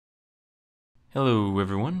Hello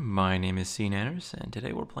everyone, my name is CNanners, and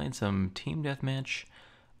today we're playing some Team Deathmatch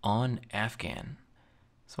on Afghan.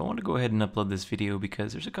 So I want to go ahead and upload this video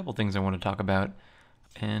because there's a couple things I want to talk about,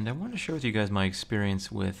 and I want to share with you guys my experience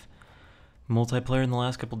with multiplayer in the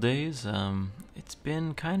last couple days. It's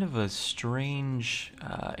been kind of a strange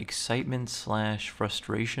excitement slash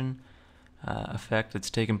frustration effect that's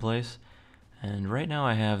taken place, and right now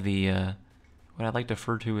I have the what I'd like to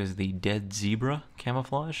refer to as the dead zebra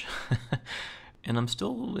camouflage. And I'm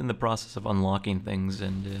still in the process of unlocking things,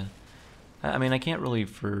 and I mean, I can't really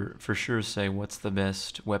for sure say what's the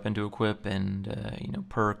best weapon to equip and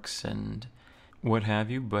perks and what have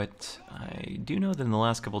you, but I do know that in the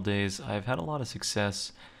last couple days I've had a lot of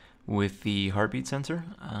success with the heartbeat sensor.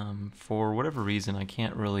 For whatever reason, I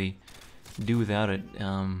can't really do without it.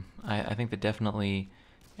 I think that definitely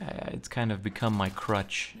it's kind of become my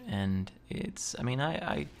crutch, and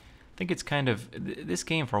I think it's kind of this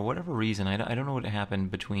game, for whatever reason. I don't know what happened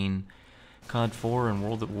between COD 4 and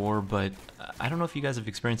World at War, but I don't know if you guys have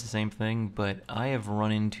experienced the same thing, but I have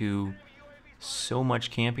run into so much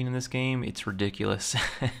camping in this game, it's ridiculous.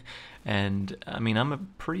 And I mean, I'm a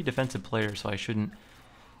pretty defensive player, so I shouldn't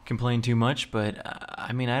complain too much, but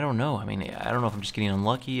I don't know. I don't know if I'm just getting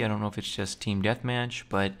unlucky. I don't know if it's just team deathmatch,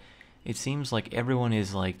 but it seems like everyone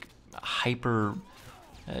is like hyper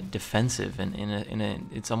defensive, and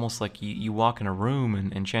it's almost like you walk in a room,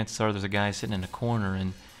 and chances are there's a guy sitting in a corner,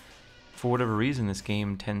 and for whatever reason this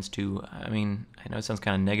game tends to, I know it sounds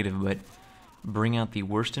kind of negative, but bring out the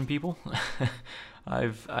worst in people.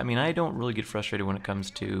 I don't really get frustrated when it comes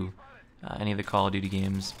to any of the Call of Duty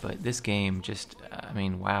games, but this game just,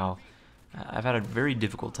 wow. I've had a very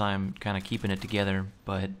difficult time kind of keeping it together,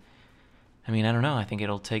 but I don't know. I think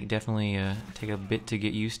it'll definitely take a bit to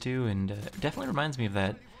get used to, and definitely reminds me of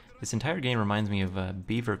that. This entire game reminds me of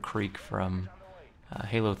Beaver Creek from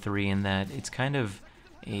Halo 3, in that it's kind of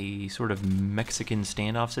a sort of Mexican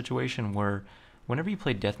standoff situation where whenever you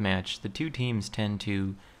play deathmatch, the two teams tend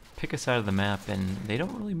to pick a side of the map, and they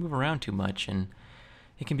don't really move around too much, and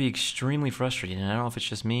it can be extremely frustrating. And I don't know if it's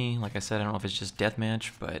just me, like I said, I don't know if it's just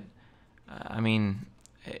deathmatch, but I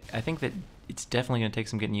think that it's definitely going to take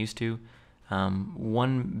some getting used to.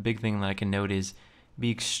 One big thing that I can note is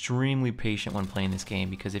be extremely patient when playing this game,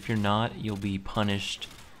 because if you're not, you'll be punished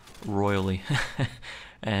royally.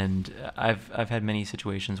 And I've had many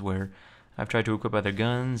situations where I've tried to equip other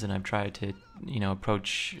guns, and I've tried to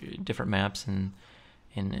approach different maps and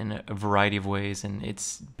in a variety of ways, and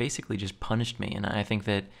it's basically just punished me. And I think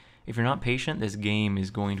that if you're not patient, this game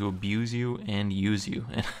is going to abuse you and use you.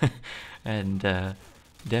 And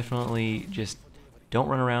definitely just don't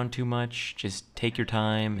run around too much. Just take your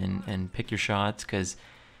time and pick your shots, because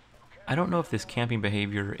I don't know if this camping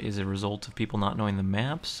behavior is a result of people not knowing the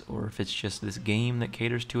maps, or if it's just this game that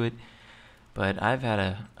caters to it. But I've had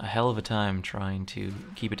a hell of a time trying to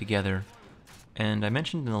keep it together. And I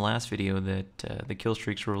mentioned in the last video that the kill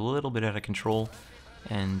streaks were a little bit out of control.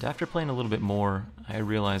 And after playing a little bit more, I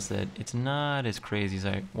realized that it's not as crazy as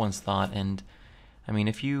I once thought. And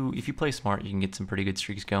if you play smart, you can get some pretty good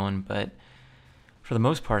streaks going, but for the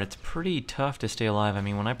most part, it's pretty tough to stay alive.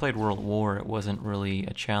 When I played World at War, it wasn't really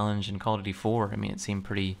a challenge. In Call of Duty 4, it seemed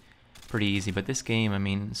pretty easy. But this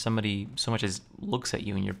game, somebody so much as looks at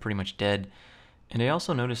you and you're pretty much dead. And I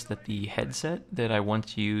also noticed that the headset that I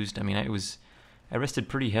once used, I rested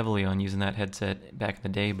pretty heavily on using that headset back in the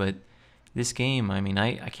day, but this game,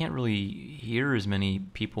 I can't really hear as many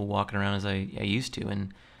people walking around as I used to.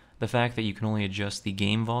 And the fact that you can only adjust the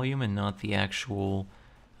game volume and not the actual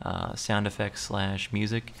sound effects slash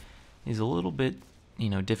music is a little bit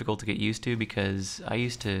difficult to get used to, because I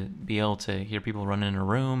used to be able to hear people running in a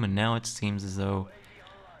room, and now it seems as though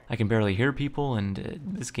I can barely hear people. And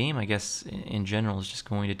this game, I guess in general, is just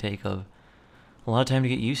going to take a lot of time to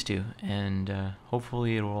get used to, and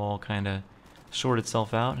hopefully it will all kind of sort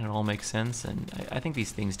itself out and it all makes sense. And I think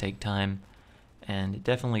these things take time, and it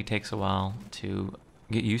definitely takes a while to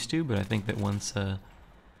get used to, but I think that once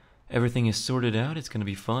everything is sorted out, it's going to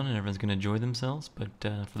be fun and everyone's going to enjoy themselves. But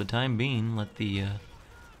for the time being, let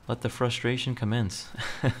the frustration commence.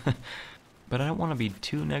 But I don't want to be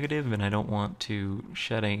too negative, and I don't want to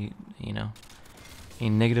shed a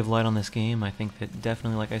negative light on this game. I think that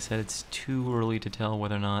definitely, like I said, it's too early to tell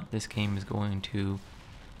whether or not this game is going to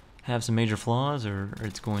have some major flaws, or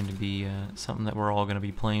it's going to be something that we're all going to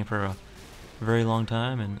be playing for a very long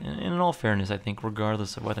time. And in all fairness, I think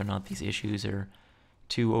regardless of whether or not these issues are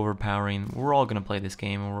too overpowering, we're all going to play this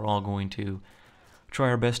game, and we're all going to try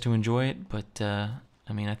our best to enjoy it. But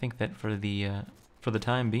I think that for the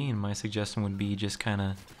time being, my suggestion would be just kind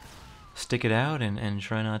of stick it out and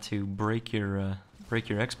try not to break your break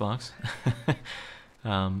your Xbox.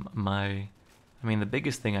 I mean, the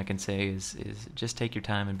biggest thing I can say is just take your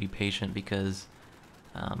time and be patient, because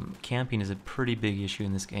camping is a pretty big issue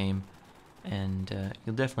in this game, and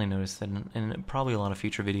you'll definitely notice that in probably a lot of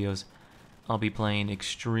future videos, I'll be playing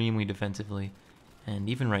extremely defensively, and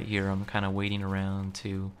even right here, I'm kind of waiting around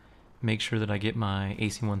to make sure that I get my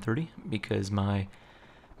AC-130, because my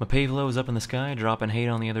Pavlo is up in the sky, dropping hate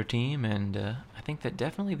on the other team, and I think that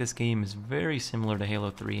definitely this game is very similar to Halo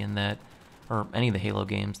 3 in that, or any of the Halo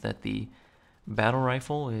games, that the battle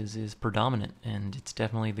rifle is predominant, and it's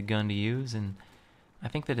definitely the gun to use. And I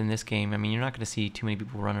think that in this game, I mean, you're not going to see too many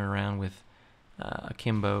people running around with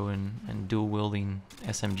akimbo and dual wielding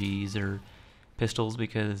SMGs or pistols,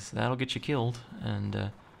 because that'll get you killed, and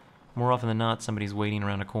more often than not, somebody's waiting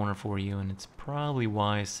around a corner for you, and it's probably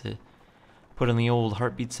wise to put on the old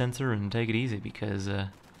heartbeat sensor and take it easy, because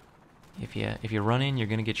if you run in, you're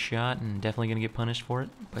gonna get shot and definitely gonna get punished for it.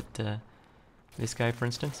 But this guy, for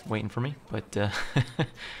instance, waiting for me. But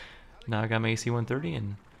now I got my AC-130,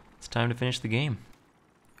 and it's time to finish the game.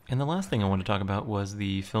 And the last thing I want to talk about was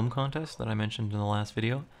the film contest that I mentioned in the last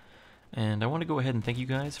video. And I want to go ahead and thank you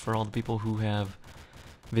guys for all the people who have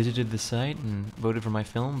visited the site and voted for my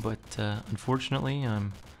film, but unfortunately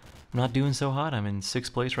I'm not doing so hot. I'm in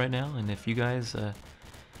 6th place right now, and if you guys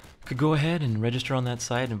could go ahead and register on that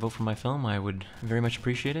site and vote for my film, I would very much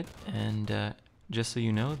appreciate it. And just so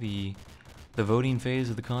you know, the voting phase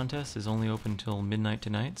of the contest is only open till midnight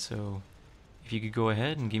tonight, so if you could go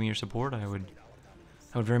ahead and give me your support, I would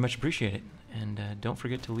very much appreciate it. And don't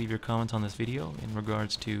forget to leave your comments on this video in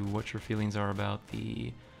regards to what your feelings are about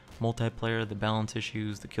the multiplayer, the balance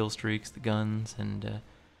issues, the kill streaks, the guns, and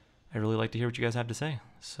I'd really like to hear what you guys have to say.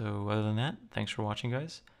 So other than that, thanks for watching,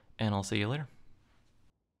 guys, and I'll see you later.